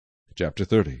Chapter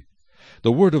 30.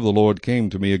 The word of the Lord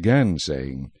came to me again,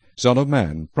 saying, Son of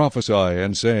man, prophesy,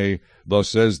 and say, Thus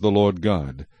says the Lord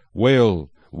God,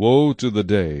 Wail, woe to the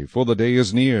day, for the day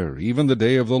is near, even the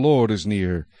day of the Lord is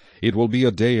near. It will be a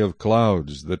day of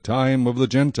clouds, the time of the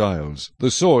Gentiles.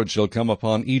 The sword shall come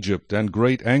upon Egypt, and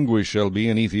great anguish shall be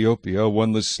in Ethiopia,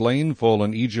 when the slain fall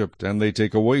in Egypt, and they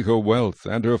take away her wealth,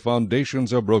 and her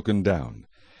foundations are broken down.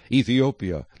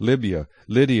 Ethiopia, Libya,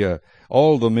 Lydia,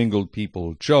 all the mingled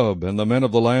people, Chub, and the men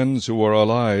of the lands who are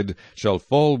allied, shall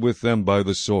fall with them by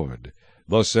the sword.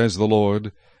 Thus says the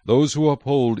Lord, Those who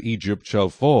uphold Egypt shall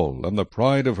fall, and the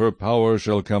pride of her power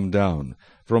shall come down,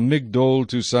 from Migdol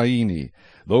to Syene.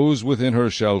 Those within her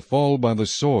shall fall by the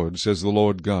sword, says the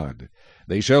Lord God.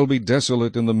 They shall be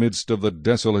desolate in the midst of the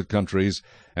desolate countries,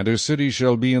 and her cities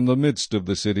shall be in the midst of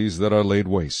the cities that are laid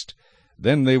waste.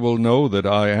 Then they will know that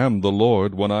I am the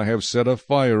Lord, when I have set a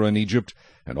fire in Egypt,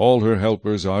 and all her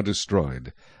helpers are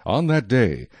destroyed. On that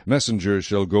day messengers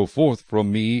shall go forth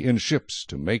from me in ships,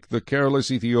 to make the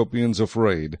careless Ethiopians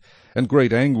afraid, and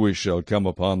great anguish shall come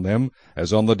upon them,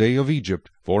 as on the day of Egypt,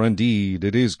 for indeed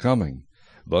it is coming.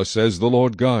 Thus says the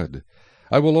Lord God,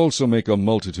 I will also make a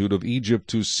multitude of Egypt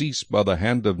to cease by the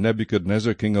hand of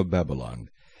Nebuchadnezzar king of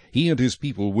Babylon. He and his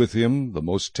people with him, the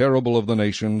most terrible of the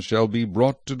nations, shall be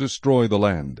brought to destroy the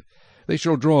land. They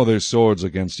shall draw their swords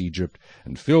against Egypt,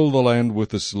 and fill the land with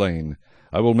the slain.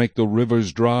 I will make the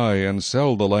rivers dry, and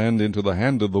sell the land into the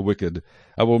hand of the wicked.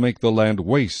 I will make the land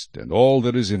waste, and all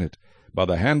that is in it, by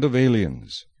the hand of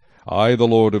aliens. I, the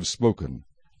Lord, have spoken.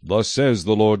 Thus says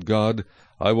the Lord God,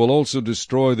 I will also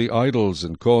destroy the idols,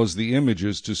 and cause the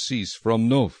images to cease from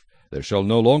Noph. There shall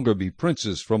no longer be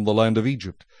princes from the land of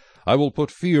Egypt. I will put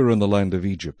fear in the land of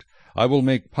Egypt. I will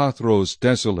make Pathros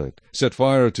desolate, set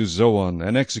fire to Zoan,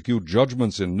 and execute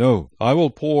judgments in No. I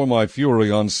will pour my fury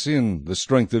on Sin, the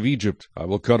strength of Egypt. I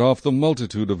will cut off the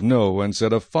multitude of No, and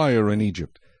set a fire in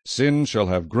Egypt. Sin shall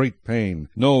have great pain.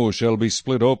 No shall be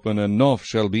split open, and Noph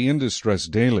shall be in distress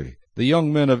daily. The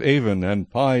young men of Avon and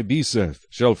Pi-Beseth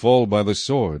shall fall by the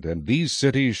sword, and these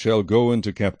cities shall go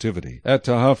into captivity. At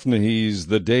Tahapnehes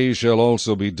the day shall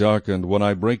also be darkened, when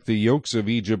I break the yokes of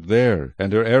Egypt there,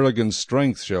 and her arrogant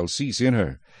strength shall cease in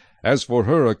her. As for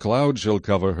her, a cloud shall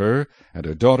cover her, and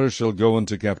her daughters shall go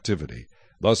into captivity.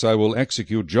 Thus I will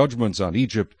execute judgments on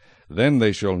Egypt. Then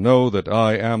they shall know that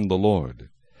I am the Lord.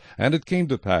 And it came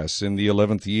to pass in the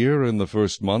 11th year, in the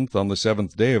 1st month, on the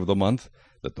 7th day of the month,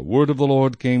 that the word of the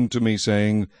Lord came to me,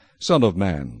 saying, Son of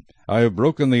man, I have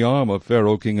broken the arm of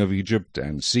Pharaoh king of Egypt,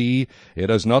 and see, it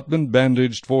has not been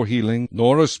bandaged for healing,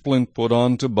 nor a splint put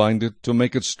on to bind it, to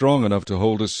make it strong enough to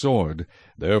hold a sword.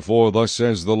 Therefore thus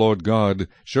says the Lord God,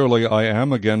 Surely I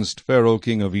am against Pharaoh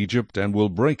king of Egypt, and will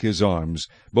break his arms,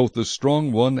 both the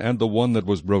strong one and the one that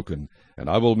was broken, and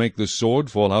I will make the sword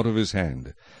fall out of his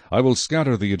hand. I will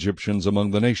scatter the Egyptians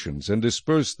among the nations, and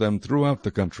disperse them throughout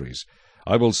the countries.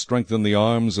 I will strengthen the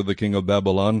arms of the king of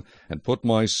Babylon, and put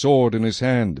my sword in his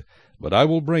hand. But I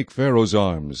will break Pharaoh's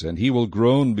arms, and he will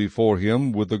groan before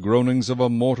him with the groanings of a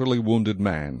mortally wounded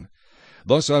man.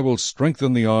 Thus I will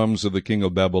strengthen the arms of the king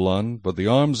of Babylon, but the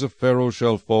arms of Pharaoh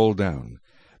shall fall down.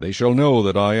 They shall know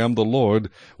that I am the Lord,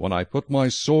 when I put my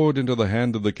sword into the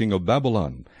hand of the king of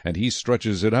Babylon, and he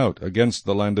stretches it out against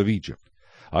the land of Egypt.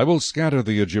 I will scatter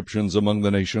the Egyptians among the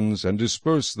nations, and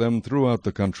disperse them throughout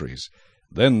the countries.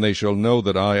 Then they shall know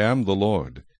that I am the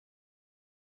Lord.